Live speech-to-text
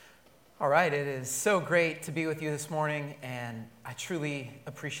All right, it is so great to be with you this morning, and I truly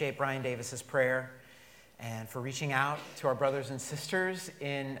appreciate Brian Davis's prayer and for reaching out to our brothers and sisters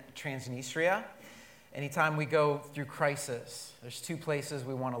in Transnistria. Anytime we go through crisis, there's two places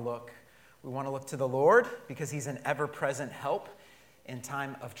we want to look. We want to look to the Lord because he's an ever-present help in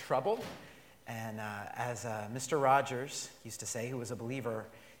time of trouble. And as Mr. Rogers used to say, who was a believer,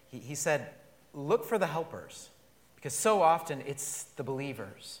 he said, look for the helpers, because so often it's the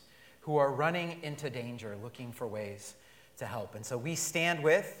believers who are running into danger, looking for ways to help. And so we stand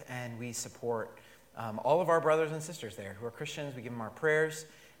with and we support all of our brothers and sisters there who are Christians. We give them our prayers,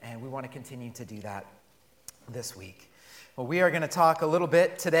 and we want to continue to do that this week. Well, we are going to talk a little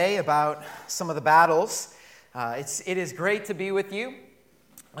bit today about some of the battles. It is great to be with you.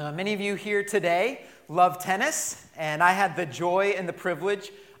 Many of you here today love tennis, and I had the joy and the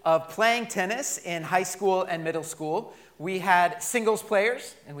privilege of playing tennis in high school and middle school. We had singles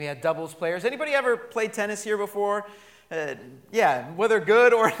players and we had doubles players. Anybody ever played tennis here before? Whether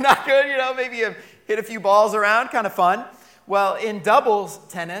good or not good, maybe you hit a few balls around, kind of fun. Well, in doubles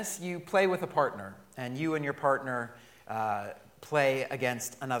tennis, you play with a partner, and you and your partner play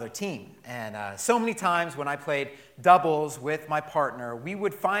against another team. And so many times when I played doubles with my partner, we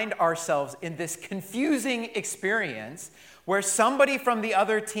would find ourselves in this confusing experience where somebody from the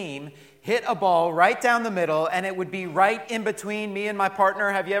other team hit a ball right down the middle, and it would be right in between me and my partner.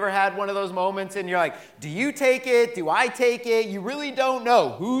 Have you ever had one of those moments and you're like, do you take it? Do I take it? You really don't know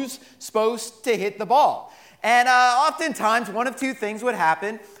who's supposed to hit the ball. And oftentimes, one of two things would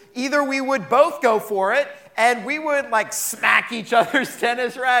happen. Either we would both go for it, and we would smack each other's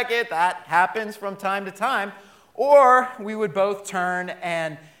tennis racket. That happens from time to time. Or we would both turn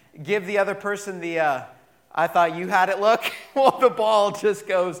and give the other person the, I thought you had it look. Well, the ball just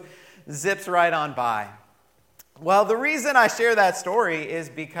zips right on by. Well, the reason I share that story is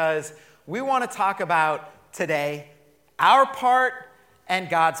because we want to talk about today our part and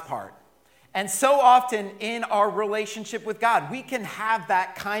God's part. And so often in our relationship with God, we can have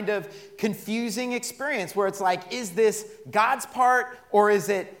that kind of confusing experience where it's like, is this God's part or is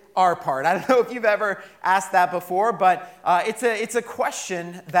it our part? I don't know if you've ever asked that before, but it's a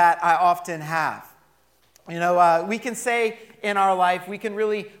question that I often have. We can say in our life, we can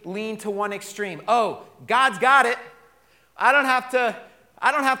really lean to one extreme. Oh, God's got it. I don't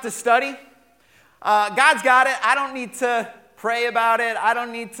have to study. God's got it. I don't need to pray about it. I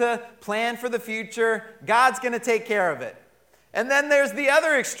don't need to plan for the future. God's going to take care of it. And then there's the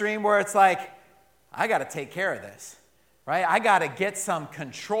other extreme where it's like, I got to take care of this, right? I got to get some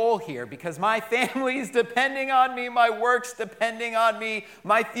control here because my family's depending on me. My work's depending on me.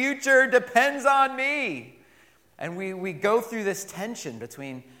 My future depends on me. And we go through this tension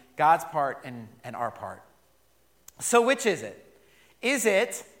between God's part and our part. So which is it? Is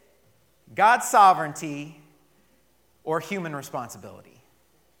it God's sovereignty or human responsibility?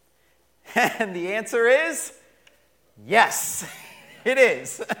 And the answer is yes, it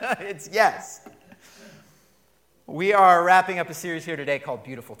is. It's yes. We are wrapping up a series here today called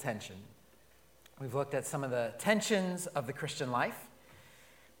Beautiful Tension. We've looked at some of the tensions of the Christian life,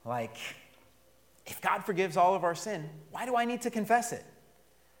 like, if God forgives all of our sin, why do I need to confess it?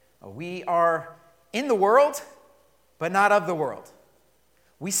 We are in the world, but not of the world.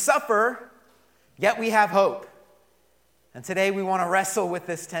 We suffer, yet we have hope. And today we want to wrestle with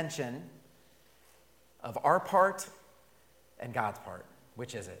this tension of our part and God's part.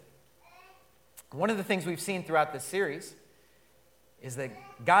 Which is it? One of the things we've seen throughout this series is that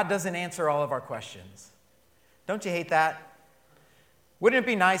God doesn't answer all of our questions. Don't you hate that? Wouldn't it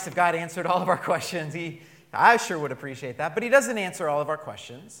be nice if God answered all of our questions? I sure would appreciate that, but he doesn't answer all of our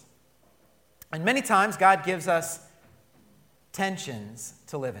questions. And many times God gives us tensions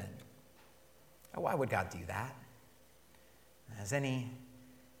to live in. Why would God do that? As any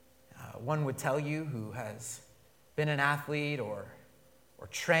one would tell you who has been an athlete or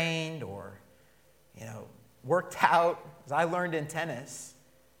trained or worked out, as I learned in tennis,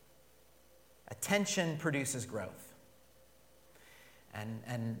 tension produces growth.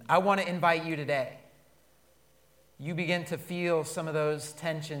 And I want to invite you today. You begin to feel some of those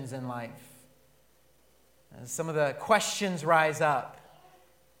tensions in life. As some of the questions rise up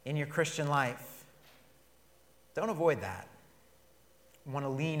in your Christian life. Don't avoid that. You want to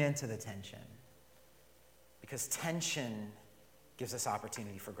lean into the tension. Because tension gives us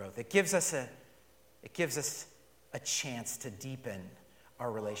opportunity for growth. It gives us a chance to deepen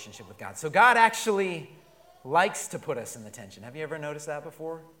our relationship with God. So God actually likes to put us in the tension. Have you ever noticed that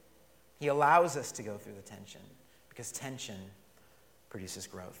before? He allows us to go through the tension because tension produces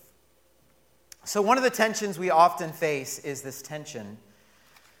growth. So one of the tensions we often face is this tension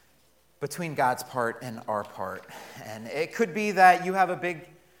between God's part and our part. And it could be that you have a big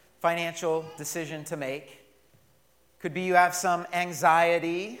financial decision to make. Could be you have some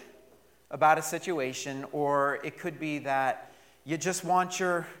anxiety about a situation, or it could be that you just want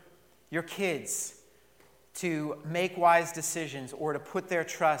your kids to make wise decisions or to put their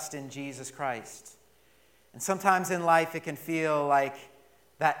trust in Jesus Christ. And sometimes in life it can feel like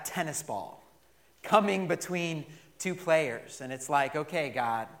that tennis ball coming between two players. And it's like, okay,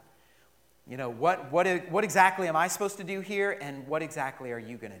 God, what exactly am I supposed to do here, and what exactly are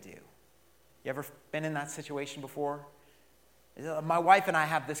you going to do? You ever been in that situation before? My wife and I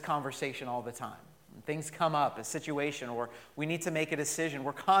have this conversation all the time. When things come up, a situation, or we need to make a decision,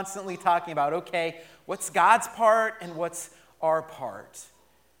 we're constantly talking about, okay, what's God's part and what's our part?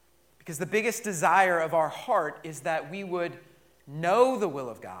 Because the biggest desire of our heart is that we would know the will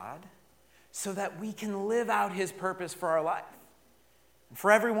of God so that we can live out his purpose for our life. And for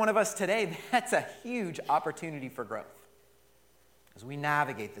every one of us today, that's a huge opportunity for growth as we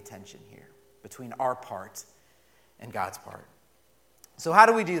navigate the tension here between our part and God's part. So how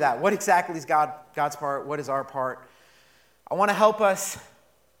do we do that? What exactly is God's part? What is our part? I want to help us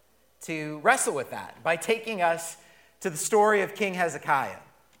to wrestle with that by taking us to the story of King Hezekiah.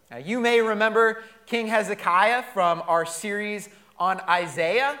 Now, you may remember King Hezekiah from our series on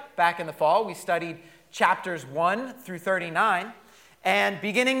Isaiah back in the fall. We studied chapters 1 through 39. And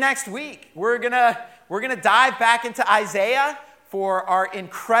beginning next week, we're gonna dive back into Isaiah for our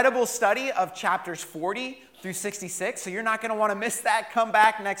incredible study of chapters 40 through 66. So you're not going to want to miss that. Come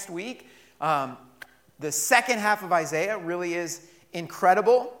back next week. The second half of Isaiah really is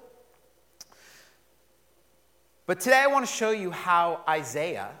incredible. But today I want to show you how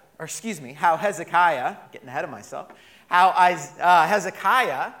Hezekiah, getting ahead of myself, how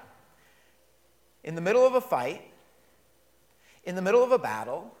Hezekiah, in the middle of a fight, in the middle of a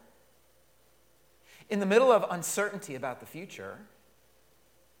battle, in the middle of uncertainty about the future,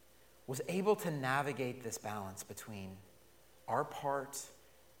 was able to navigate this balance between our part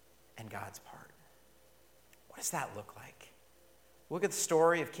and God's part. What does that look like? Look at the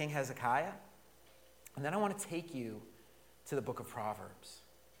story of King Hezekiah, and then I want to take you to the book of Proverbs.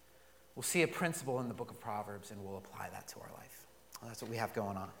 We'll see a principle in the book of Proverbs, and we'll apply that to our life. Well, that's what we have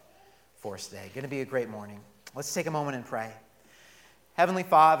going on for us today. Going to be a great morning. Let's take a moment and pray. Heavenly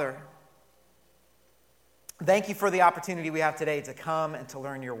Father, thank you for the opportunity we have today to come and to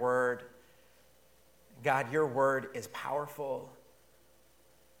learn your word. God, your word is powerful.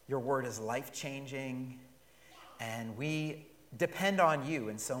 Your word is life-changing. And we depend on you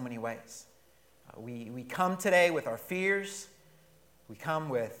in so many ways. We come today with our fears. We come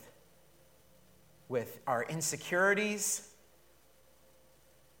with our insecurities.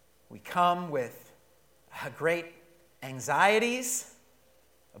 We come with great anxieties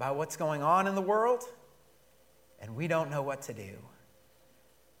about what's going on in the world. And we don't know what to do.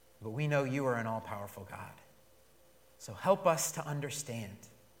 But we know you are an all-powerful God. So help us to understand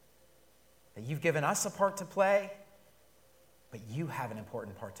that you've given us a part to play, but you have an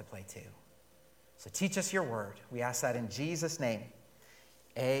important part to play too. So teach us your word. We ask that in Jesus' name.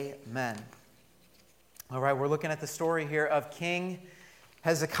 Amen. All right, we're looking at the story here of King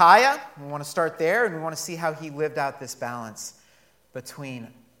Hezekiah. We want to start there, and we want to see how he lived out this balance between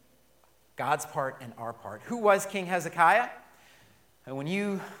God's part and our part. Who was King Hezekiah? And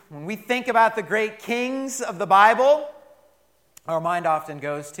when we think about the great kings of the Bible, our mind often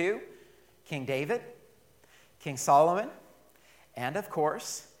goes to King David, King Solomon, and of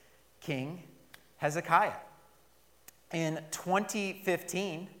course, King Hezekiah. In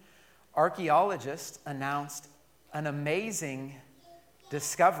 2015, archaeologists announced an amazing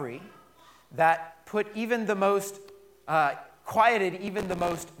discovery that put even the most quieted even the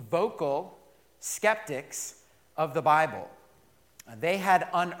most vocal skeptics of the Bible. They had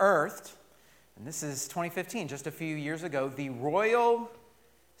unearthed, and this is 2015, just a few years ago, the royal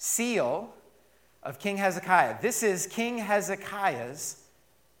seal of King Hezekiah. This is King Hezekiah's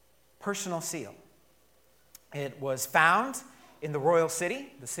personal seal. It was found in the royal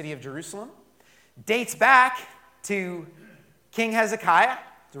city, the city of Jerusalem. Dates back to King Hezekiah.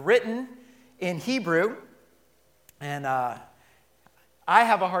 It's written in Hebrew. And I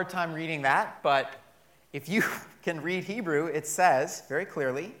have a hard time reading that, but if you can read Hebrew, it says very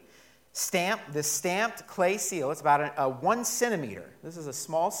clearly, this stamped clay seal. It's about a 1 centimeter. This is a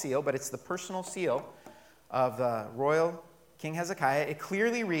small seal, but it's the personal seal of the royal King Hezekiah. It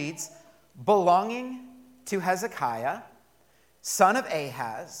clearly reads, belonging to Hezekiah, son of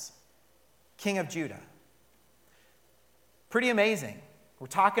Ahaz, king of Judah. Pretty amazing. We're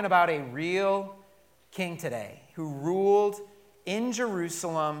talking about a real king today who ruled in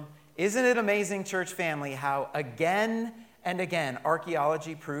Jerusalem Isn't it amazing, church family, how again and again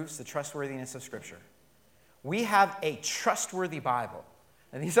archaeology proves the trustworthiness of Scripture? We have a trustworthy Bible.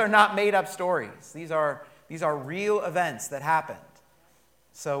 And these are not made-up stories. These are real events that happened.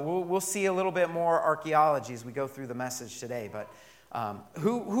 So we'll see a little bit more archaeology as we go through the message today. But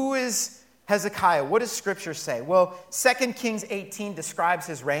who is Hezekiah? What does Scripture say? Well, 2 Kings 18 describes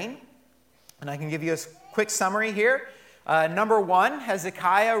his reign. And I can give you a quick summary here. Number 1,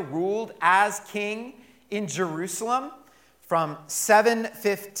 Hezekiah ruled as king in Jerusalem from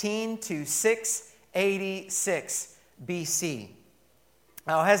 715 to 686 BC.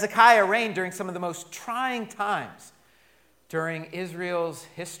 Now, Hezekiah reigned during some of the most trying times during Israel's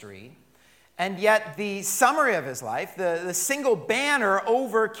history, and yet the summary of his life, the single banner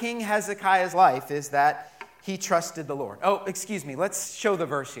over King Hezekiah's life is that he trusted the Lord. Oh, excuse me, let's show the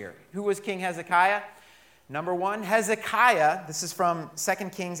verse here. Who was King Hezekiah? Number 1, Hezekiah, this is from 2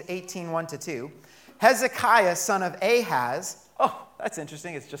 Kings 18, 1-2. Hezekiah, son of Ahaz, oh, that's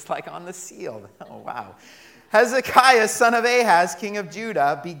interesting, it's just like on the seal. Oh, wow. Hezekiah, son of Ahaz, king of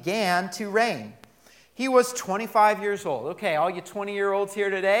Judah, began to reign. He was 25 years old. Okay, all you 20-year-olds here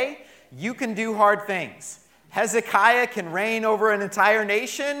today, you can do hard things. Hezekiah can reign over an entire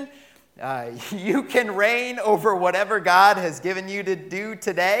nation. You can reign over whatever God has given you to do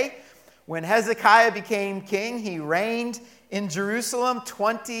today. When Hezekiah became king, he reigned in Jerusalem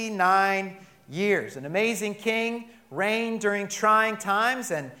 29 years. An amazing king, reigned during trying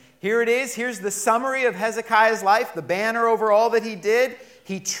times, and here it is. Here's the summary of Hezekiah's life, the banner over all that he did.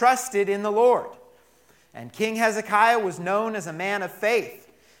 He trusted in the Lord. And King Hezekiah was known as a man of faith.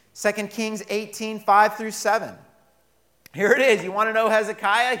 2 Kings 18, 5-7. Here it is. You want to know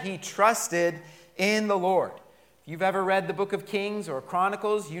Hezekiah? He trusted in the Lord. If you've ever read the book of Kings or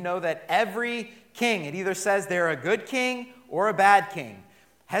Chronicles, you know that every king, it either says they're a good king or a bad king.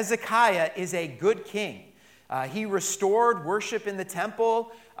 Hezekiah is a good king. He restored worship in the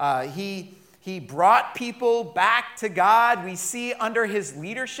temple. He brought people back to God. We see under his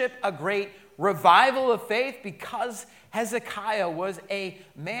leadership a great revival of faith because Hezekiah was a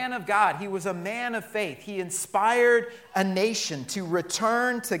man of God. He was a man of faith. He inspired a nation to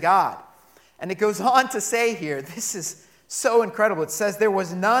return to God. And it goes on to say here, this is so incredible. It says, there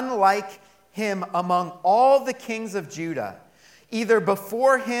was none like him among all the kings of Judah, either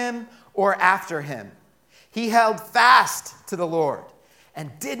before him or after him. He held fast to the Lord and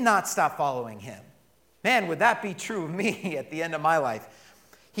did not stop following him. Man, would that be true of me at the end of my life?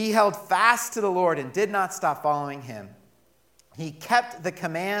 He held fast to the Lord and did not stop following him. He kept the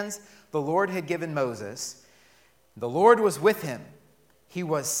commands the Lord had given Moses. The Lord was with him. He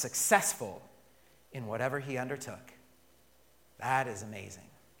was successful in whatever he undertook. That is amazing.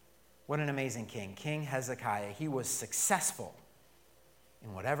 What an amazing king. King Hezekiah, he was successful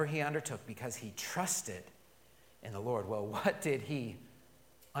in whatever he undertook because he trusted in the Lord. Well, what did he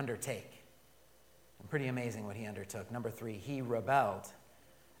undertake? And pretty amazing what he undertook. Number 3, he rebelled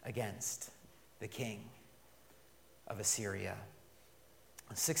against the king of Assyria.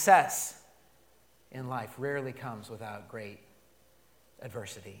 Success in life rarely comes without great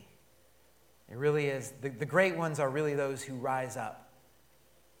adversity. It really is. The great ones are really those who rise up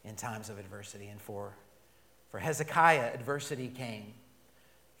in times of adversity. And for Hezekiah, adversity came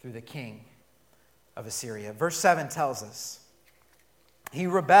through the king of Assyria. Verse 7 tells us, he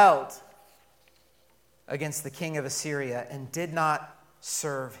rebelled against the king of Assyria and did not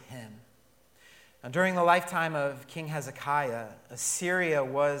serve him. Now, during the lifetime of King Hezekiah, Assyria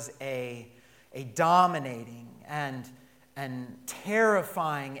was a dominating and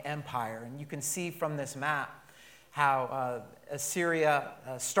terrifying empire. And you can see from this map how Assyria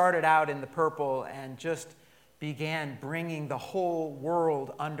started out in the purple and just began bringing the whole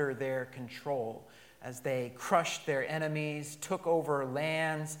world under their control as they crushed their enemies, took over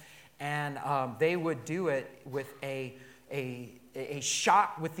lands, and they would do it with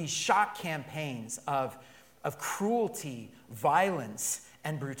these shock campaigns of cruelty, violence,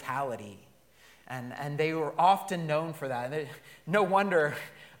 and brutality. And they were often known for that. No wonder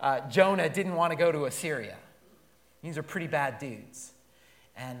Jonah didn't want to go to Assyria. These are pretty bad dudes.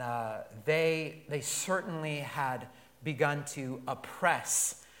 And they certainly had begun to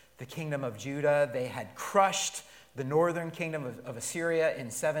oppress the kingdom of Judah. They had crushed the northern kingdom of Assyria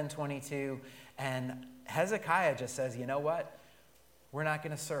in 722. And Hezekiah just says, you know what? We're not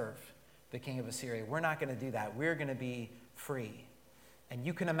going to serve the king of Assyria. We're not going to do that. We're going to be free. And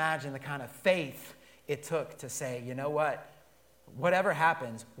you can imagine the kind of faith it took to say, you know what? Whatever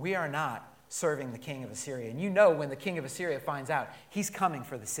happens, we are not serving the king of Assyria. And you know when the king of Assyria finds out, he's coming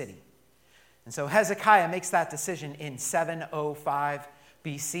for the city. And so Hezekiah makes that decision in 705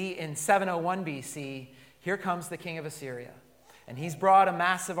 BC, in 701 BC, here comes the king of Assyria. And he's brought a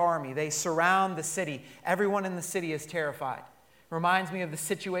massive army. They surround the city. Everyone in the city is terrified. Reminds me of the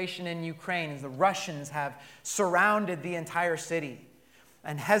situation in Ukraine as the Russians have surrounded the entire city.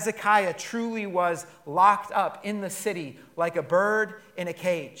 And Hezekiah truly was locked up in the city like a bird in a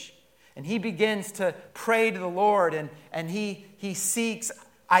cage. And he begins to pray to the Lord, and he seeks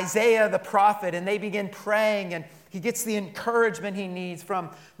Isaiah the prophet, and they begin praying, and he gets the encouragement he needs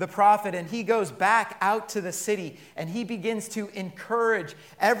from the prophet, and he goes back out to the city, and he begins to encourage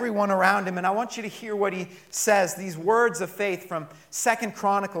everyone around him. And I want you to hear what he says, these words of faith from 2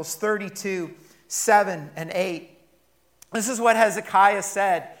 Chronicles 32, 7 and 8. This is what Hezekiah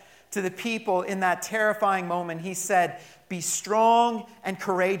said to the people in that terrifying moment. He said, "Be strong and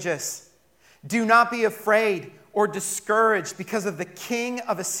courageous. Do not be afraid or discouraged because of the king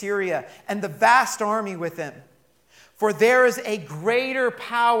of Assyria and the vast army with him. For there is a greater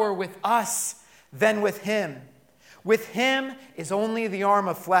power with us than with him. With him is only the arm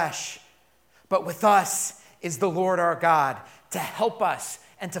of flesh, but with us is the Lord our God to help us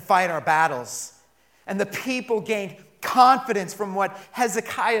and to fight our battles." And the people gained confidence from what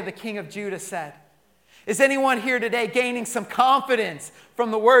Hezekiah, the king of Judah, said. Is anyone here today gaining some confidence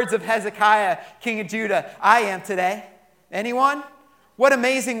from the words of Hezekiah, king of Judah? I am today. Anyone? What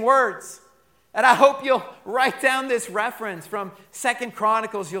amazing words. And I hope you'll write down this reference from 2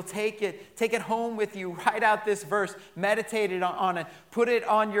 Chronicles. You'll take it home with you. Write out this verse, meditate on it, put it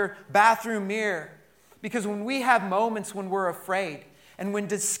on your bathroom mirror. Because when we have moments when we're afraid, and when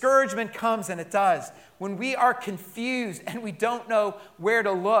discouragement comes, and it does, when we are confused and we don't know where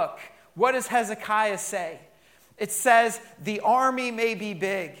to look, what does Hezekiah say? It says, the army may be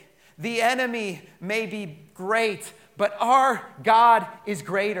big, the enemy may be great, but our God is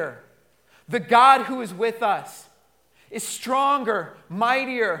greater. The God who is with us is stronger,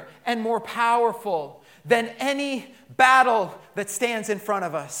 mightier, and more powerful than any battle that stands in front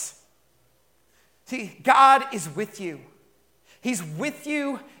of us. See, God is with you. He's with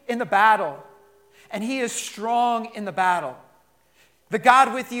you in the battle, and he is strong in the battle. The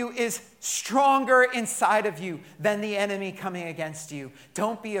God with you is stronger inside of you than the enemy coming against you.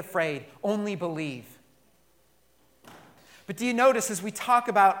 Don't be afraid, only believe. But do you notice as we talk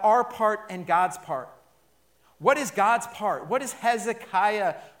about our part and God's part? What is God's part? What does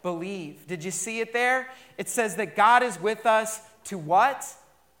Hezekiah believe? Did you see it there? It says that God is with us to what?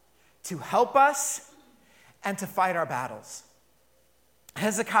 To help us and to fight our battles.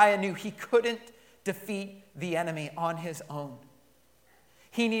 Hezekiah knew he couldn't defeat the enemy on his own.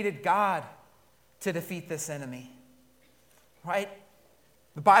 He needed God to defeat this enemy, right?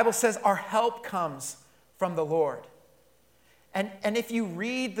 The Bible says our help comes from the Lord. And if you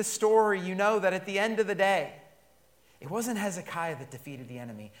read the story, you know that at the end of the day, it wasn't Hezekiah that defeated the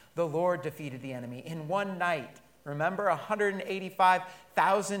enemy. The Lord defeated the enemy in one night. Remember,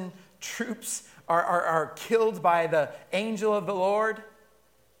 185,000 troops are killed by the angel of the Lord.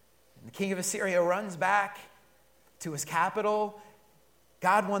 And the king of Assyria runs back to his capital.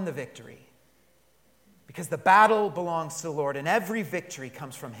 God won the victory because the battle belongs to the Lord and every victory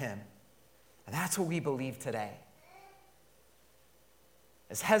comes from him. And that's what we believe today.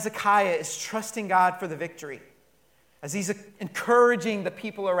 As Hezekiah is trusting God for the victory, as he's encouraging the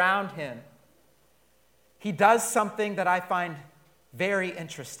people around him, he does something that I find very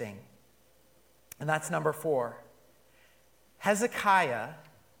interesting. And that's number 4. Hezekiah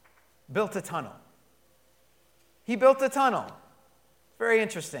built a tunnel. He built a tunnel. Very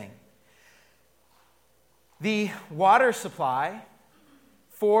interesting. The water supply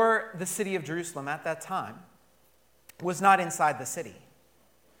for the city of Jerusalem at that time was not inside the city.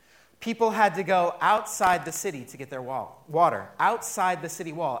 People had to go outside the city to get their water, outside the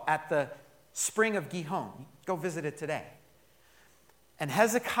city wall at the spring of Gihon. Go visit it today. And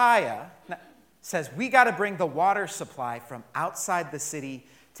Hezekiah says, we got to bring the water supply from outside the city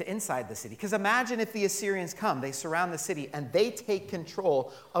to inside the city. Because imagine if the Assyrians come, they surround the city, and they take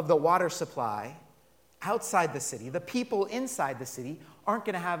control of the water supply outside the city. The people inside the city aren't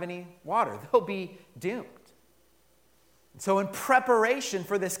going to have any water. They'll be doomed. So in preparation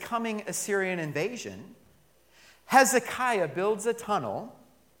for this coming Assyrian invasion, Hezekiah builds a tunnel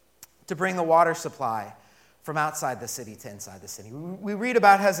to bring the water supply from outside the city to inside the city. We read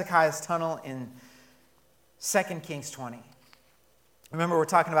about Hezekiah's tunnel in 2 Kings 20. Remember, we're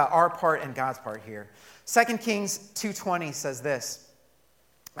talking about our part and God's part here. 2 Kings 2:20 says this: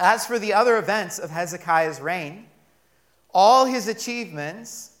 "As for the other events of Hezekiah's reign, all his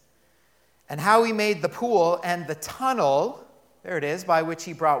achievements, and how he made the pool and the tunnel," there it is, "by which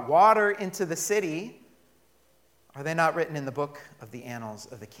he brought water into the city, Are they not written in the book of the annals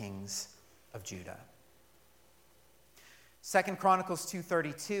of the kings of Judah? 2 Chronicles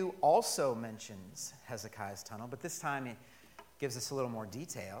 2:32 also mentions Hezekiah's tunnel, but this time it gives us a little more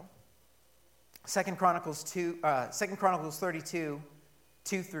detail. 2 Chronicles 32,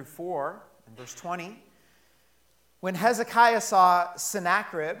 2 through 4, and verse 20. When Hezekiah saw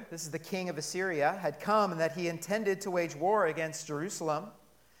Sennacherib, this is the king of Assyria, had come and that he intended to wage war against Jerusalem,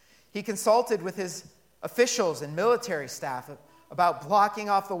 he consulted with his officials and military staff about blocking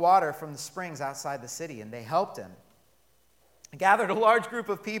off the water from the springs outside the city, and they helped him. He gathered a large group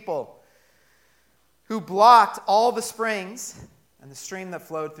of people who blocked all the springs and the stream that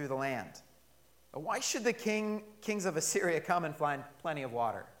flowed through the land. But why should the kings of Assyria come and find plenty of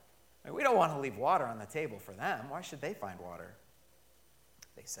water? We don't want to leave water on the table for them. Why should they find water?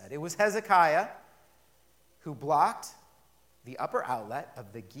 They said it was Hezekiah who blocked the upper outlet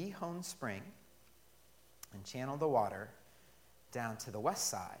of the Gihon spring and channeled the water down to the west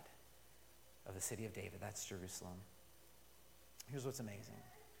side of the city of David. That's Jerusalem. Here's what's amazing.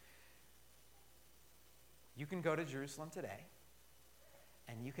 You can go to Jerusalem today,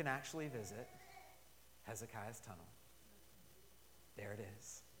 and you can actually visit Hezekiah's tunnel. There it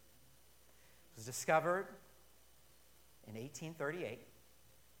is. It was discovered in 1838.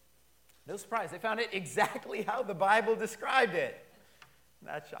 No surprise, they found it exactly how the Bible described it.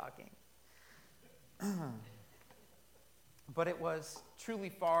 That's shocking. But it was truly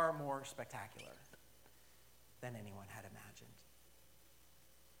far more spectacular than anyone had imagined.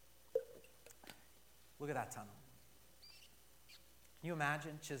 Look at that tunnel. Can you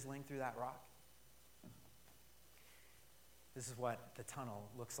imagine chiseling through that rock? This is what the tunnel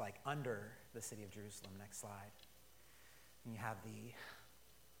looks like under the city of Jerusalem. Next slide. And you have the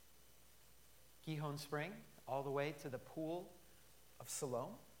Gihon Spring all the way to the pool of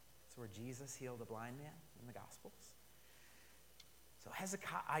Siloam. That's where Jesus healed a blind man in the Gospels. So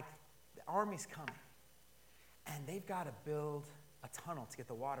Hezekiah, the army's coming, and they've got to build a tunnel to get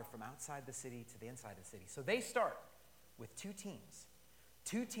the water from outside the city to the inside of the city. So they start with two teams.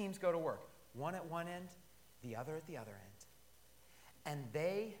 Two teams go to work, one at one end, the other at the other end. And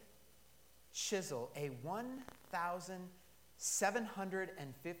they chisel a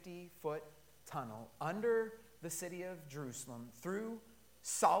 1,750-foot tunnel under the city of Jerusalem through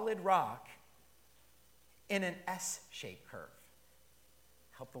solid rock in an S-shaped curve.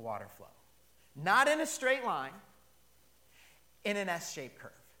 Help the water flow. Not in a straight line, in an S-shaped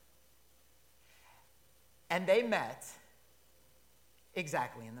curve. And they met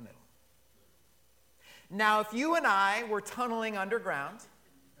exactly in the middle. Now, if you and I were tunneling underground,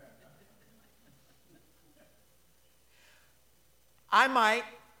 I might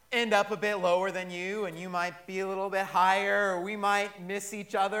end up a bit lower than you, and you might be a little bit higher, or we might miss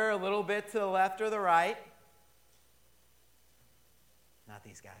each other a little bit to the left or the right. Not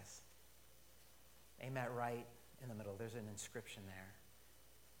these guys. They met right in the middle. There's an inscription there.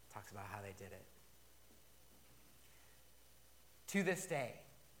 It talks about how they did it. To this day,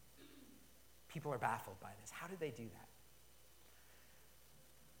 people are baffled by this. How did they do that?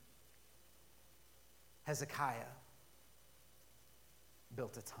 Hezekiah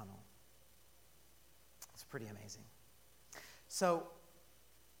built a tunnel. It's pretty amazing. So,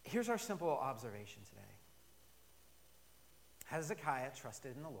 here's our simple observation today. Hezekiah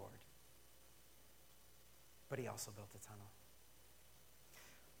trusted in the Lord, but he also built a tunnel.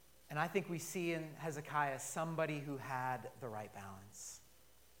 And I think we see in Hezekiah somebody who had the right balance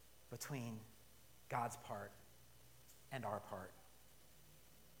between God's part and our part.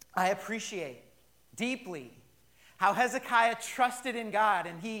 I appreciate deeply how Hezekiah trusted in God,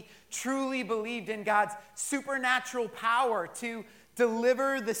 and he truly believed in God's supernatural power to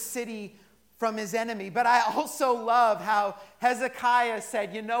deliver the city from his enemy. But I also love how Hezekiah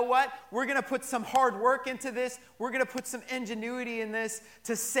said, you know what? We're going to put some hard work into this. We're going to put some ingenuity in this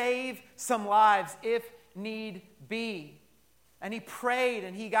to save some lives if need be. And he prayed,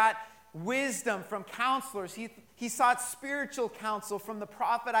 and he got wisdom from counselors. He sought spiritual counsel from the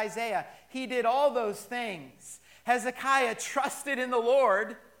prophet Isaiah. He did all those things. Hezekiah trusted in the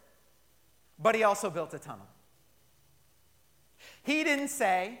Lord, but he also built a tunnel. He didn't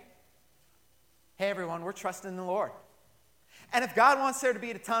say, hey, everyone, we're trusting in the Lord. And if God wants there to be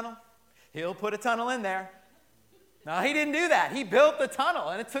a tunnel, he'll put a tunnel in there. No, he didn't do that. He built the tunnel,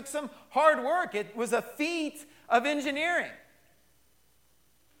 and it took some hard work. It was a feat of engineering.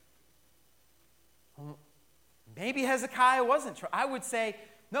 Maybe Hezekiah wasn't. I would say,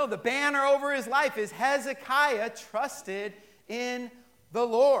 no, the banner over his life is Hezekiah trusted in the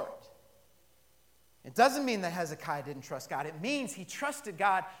Lord. It doesn't mean that Hezekiah didn't trust God. It means he trusted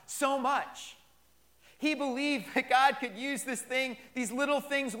God so much. He believed that God could use these little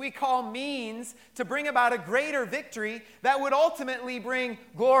things we call means, to bring about a greater victory that would ultimately bring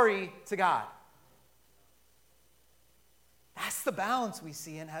glory to God. That's the balance we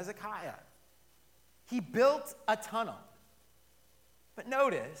see in Hezekiah. He built a tunnel. But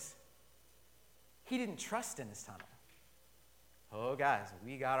notice, he didn't trust in his tunnel. Oh, guys,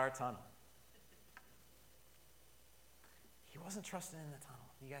 we got our tunnel. He wasn't trusting in the tunnel.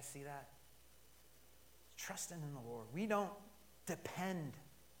 You guys see that? Trusting in the Lord. We don't depend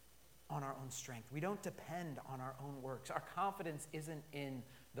on our own strength. We don't depend on our own works. Our confidence isn't in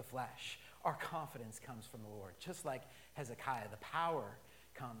the flesh. Our confidence comes from the Lord. Just like Hezekiah, the power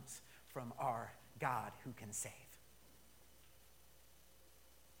comes from our God who can save.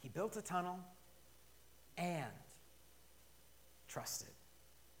 He built a tunnel and trusted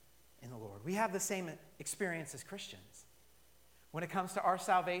in the Lord. We have the same experience as Christians. When it comes to our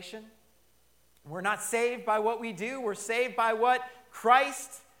salvation, we're not saved by what we do. We're saved by what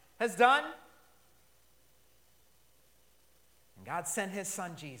Christ has done. And God sent his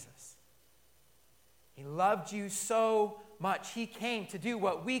son, Jesus. He loved you so much. He came to do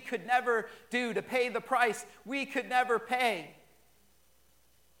what we could never do, to pay the price we could never pay.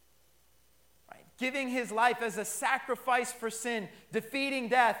 Right? Giving his life as a sacrifice for sin, defeating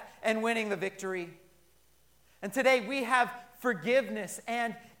death, and winning the victory. And today we have forgiveness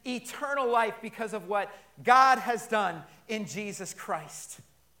and eternal life because of what God has done in Jesus Christ.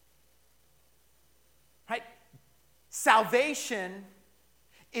 Right? Salvation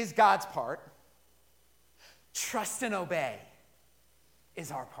is God's part. Trust and obey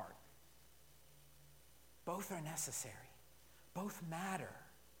is our part. Both are necessary. Both matter.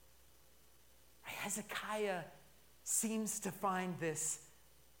 Hezekiah seems to find this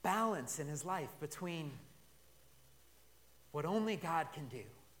balance in his life between what only God can do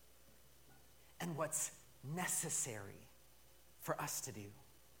and what's necessary for us to do.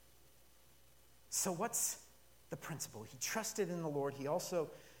 So what's the principle? He trusted in the Lord. He also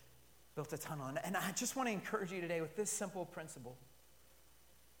built a tunnel. And I just want to encourage you today with this simple principle.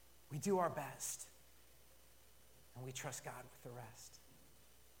 We do our best, and we trust God with the rest.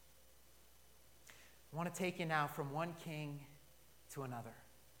 I want to take you now from one king to another.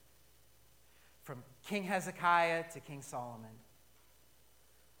 From King Hezekiah to King Solomon.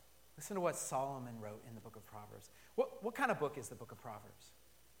 Listen to what Solomon wrote in the book of Proverbs. What kind of book is the book of Proverbs?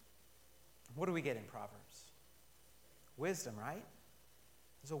 What do we get in Proverbs? Wisdom, right?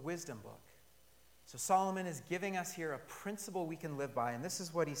 It's a wisdom book. So Solomon is giving us here a principle we can live by, and this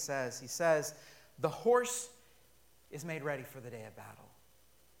is what he says. He says, the horse is made ready for the day of battle,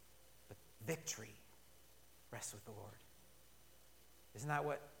 but victory rests with the Lord. Isn't that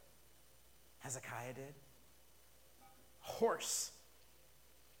what Hezekiah did? Horse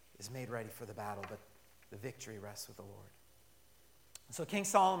is made ready for the battle, but the victory rests with the Lord. So King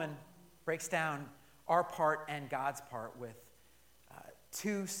Solomon breaks down our part and God's part with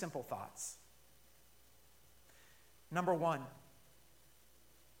two simple thoughts. Number one,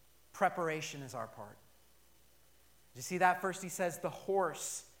 preparation is our part. Did you see that? First he says the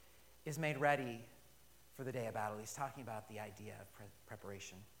horse is made ready for the day of battle. He's talking about the idea of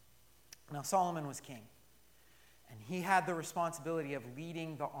preparation. Now Solomon was king, and he had the responsibility of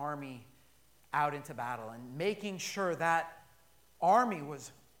leading the army out into battle and making sure that army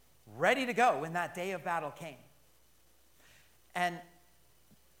was ready to go when that day of battle came. And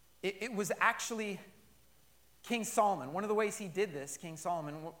it was actually King Solomon. One of the ways he did this, King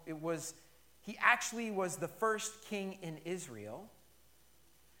Solomon, he actually was the first king in Israel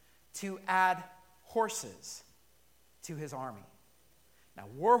to add horses to his army. Now,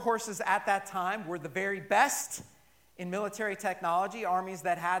 war horses at that time were the very best in military technology. Armies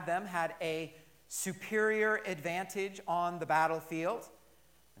that had them had a superior advantage on the battlefield.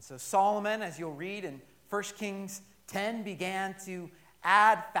 And so Solomon, as you'll read in 1 Kings 10, began to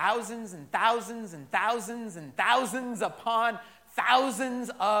add thousands and thousands and thousands and thousands upon thousands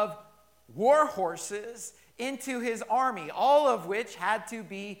of war horses into his army, all of which had to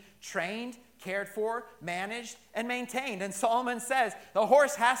be trained, cared for, managed, and maintained. And Solomon says the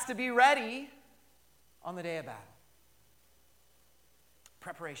horse has to be ready on the day of battle.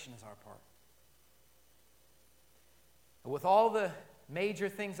 Preparation is our part. With all the major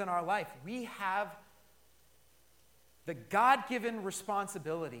things in our life, we have the God-given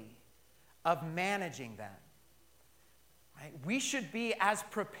responsibility of managing them. Right? We should be as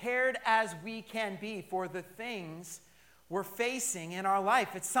prepared as we can be for the things we're facing in our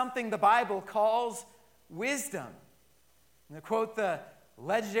life. It's something the Bible calls wisdom. And to quote the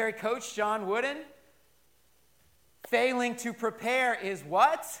legendary coach John Wooden, failing to prepare is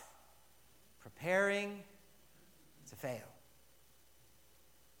what? preparing to fail.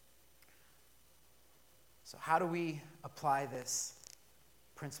 So how do we apply this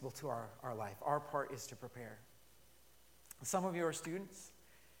principle to our life? Our part is to prepare. Some of you are students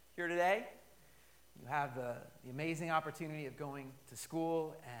here today. You have the amazing opportunity of going to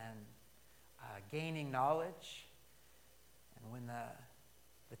school and gaining knowledge. And when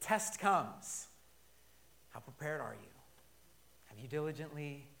the test comes, how prepared are you? Have you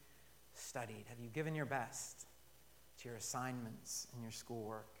diligently studied? Have you given your best to your assignments and your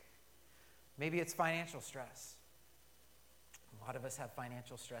schoolwork? Maybe it's financial stress. A lot of us have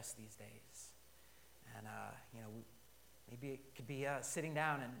financial stress these days. And, maybe it could be sitting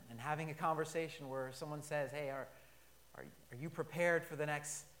down and having a conversation where someone says, hey, are you prepared for the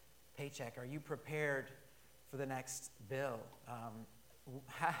next paycheck? Are you prepared for the next bill?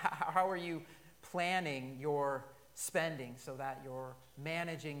 How are you planning your spending so that you're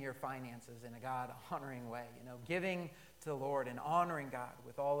managing your finances in a God-honoring way? Giving to the Lord and honoring God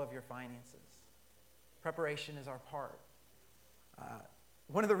with all of your finances. Preparation is our part.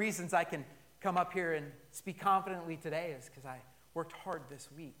 One of the reasons I can come up here and speak confidently today is because I worked hard this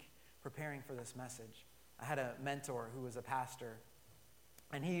week preparing for this message. I had a mentor who was a pastor,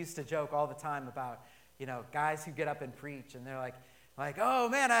 and he used to joke all the time about, guys who get up and preach, and they're like, oh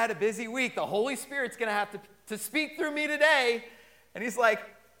man, I had a busy week. The Holy Spirit's going to have to speak through me today. And he's like,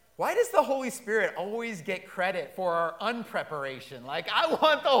 why does the Holy Spirit always get credit for our unpreparation? I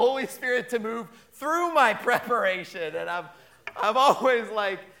want the Holy Spirit to move through my preparation. And I've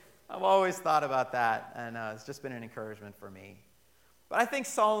always thought about that, and it's just been an encouragement for me. But I think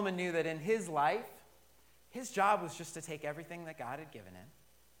Solomon knew that in his life, his job was just to take everything that God had given him,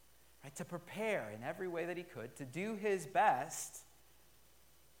 right, to prepare in every way that he could, to do his best,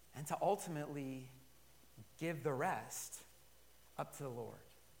 and to ultimately give the rest up to the Lord.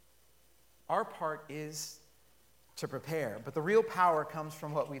 Our part is to prepare, but the real power comes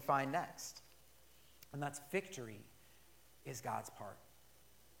from what we find next, and that's victory is God's part.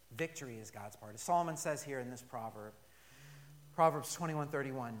 Victory is God's part. As Solomon says here in this proverb, Proverbs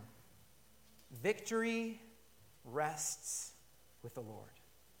 21:31, victory rests with the Lord.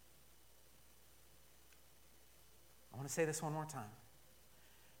 I want to say this one more time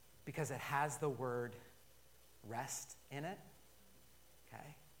because it has the word rest in it.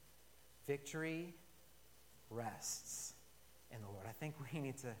 Okay? Victory rests in the Lord. I think we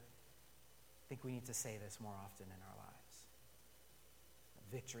need to say this more often in our lives.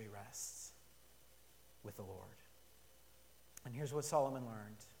 Victory rests with the Lord. And here's what Solomon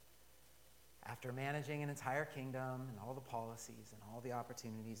learned. After managing an entire kingdom and all the policies and all the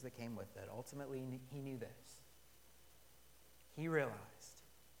opportunities that came with it, ultimately he knew this. He realized,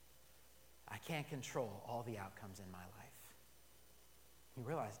 I can't control all the outcomes in my life. He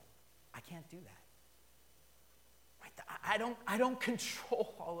realized, I can't do that. Right? I don't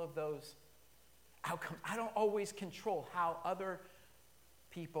control all of those outcomes. I don't always control how other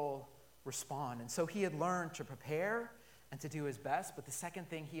people respond. And so he had learned to prepare and to do his best, but the second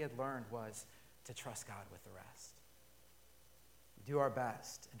thing he had learned was to trust God with the rest. Do our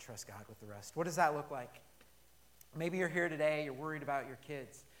best and trust God with the rest. What does that look like? Maybe you're here today, you're worried about your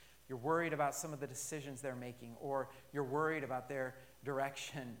kids. You're worried about some of the decisions they're making, or you're worried about their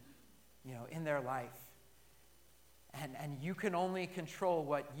direction, in their life. And you can only control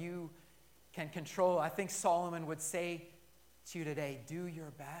what you can control. I think Solomon would say to you today, do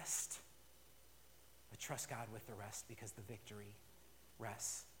your best, but trust God with the rest, because the victory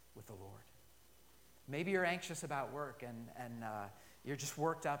rests with the Lord. Maybe you're anxious about work and you're just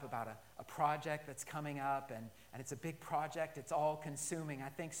worked up about a project that's coming up, and it's a big project. It's all consuming. I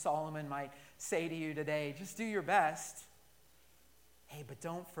think Solomon might say to you today, just do your best. Hey, but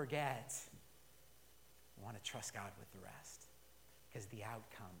don't forget, you want to trust God with the rest, because the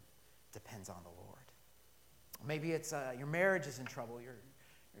outcome depends on the Lord. Maybe it's your marriage is in trouble.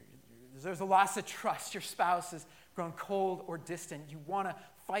 There's a loss of trust. Your spouse has grown cold or distant. You want to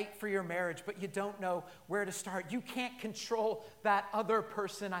fight for your marriage, but you don't know where to start. You can't control that other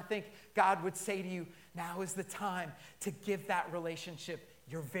person. I think God would say to you, now is the time to give that relationship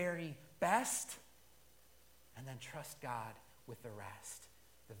your very best, and then trust God with the rest.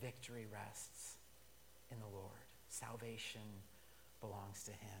 The victory rests in the Lord. Salvation belongs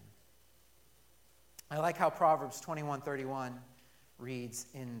to him. I like how Proverbs 21:31 reads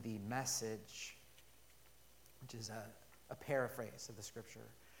in the Message, which is a paraphrase of the scripture.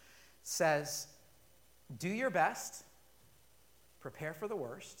 It says, do your best, prepare for the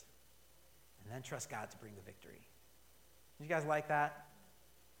worst, and then trust God to bring the victory. You guys like that?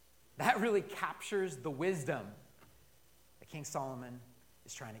 That really captures the wisdom that King Solomon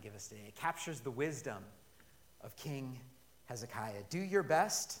is trying to give us today. It captures the wisdom of King Hezekiah. Do your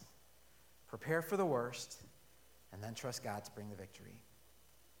best, prepare for the worst, and then trust God to bring the victory.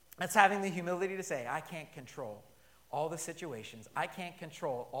 That's having the humility to say, I can't control all the situations. I can't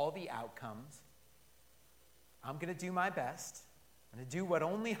control all the outcomes. I'm going to do my best. I'm going to do what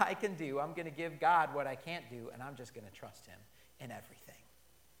only I can do. I'm going to give God what I can't do, and I'm just going to trust him in everything.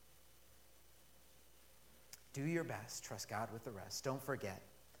 Do your best. Trust God with the rest. Don't forget,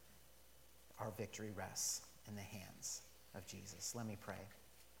 our victory rests in the hands of Jesus. Let me pray.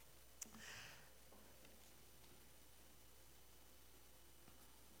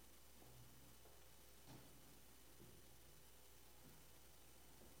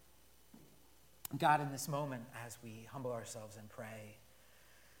 God, in this moment, as we humble ourselves and pray,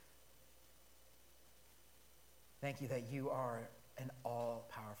 thank you that you are an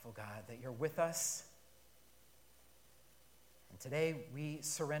all-powerful God, that you're with us. And today we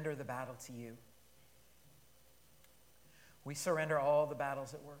surrender the battle to you. We surrender all the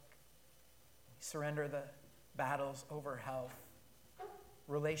battles at work. We surrender the battles over health,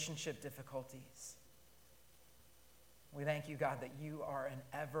 relationship difficulties. We thank you, God, that you are an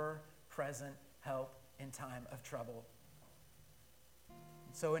ever-present help in time of trouble.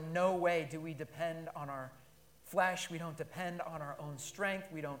 So in no way do we depend on our flesh. We don't depend on our own strength.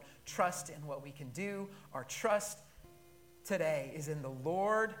 We don't trust in what we can do. Our trust today is in the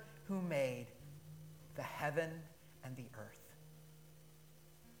Lord who made the heaven and the earth.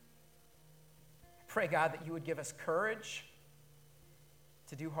 I pray, God, that you would give us courage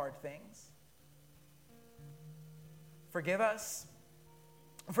to do hard things. Forgive us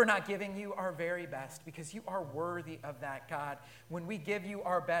for not giving you our very best, because you are worthy of that, God. When we give you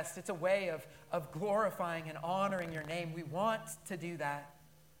our best, it's a way of glorifying and honoring your name. We want to do that.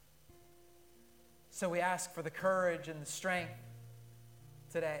 So we ask for the courage and the strength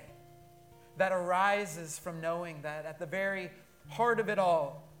today that arises from knowing that at the very heart of it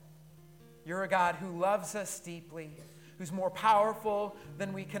all, you're a God who loves us deeply, who's more powerful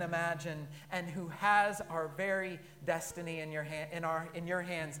than we can imagine, and who has our very destiny in your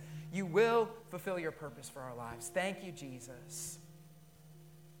hands. You will fulfill your purpose for our lives. Thank you, Jesus.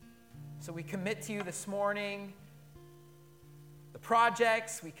 So we commit to you this morning the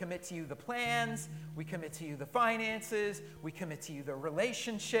projects, we commit to you the plans, we commit to you the finances, we commit to you the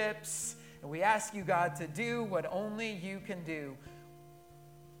relationships, and we ask you, God, to do what only you can do.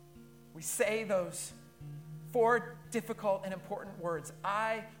 We say those 4 difficult and important words.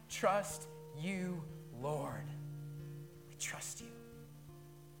 I trust you, Lord. We trust you.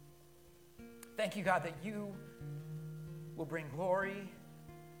 Thank you, God, that you will bring glory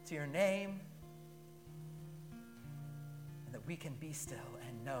to your name, and that we can be still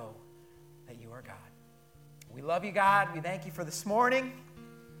and know that you are God. We love you, God. We thank you for this morning.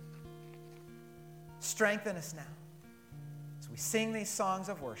 Strengthen us now as we sing these songs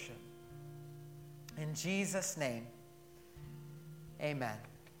of worship. In Jesus' name, amen.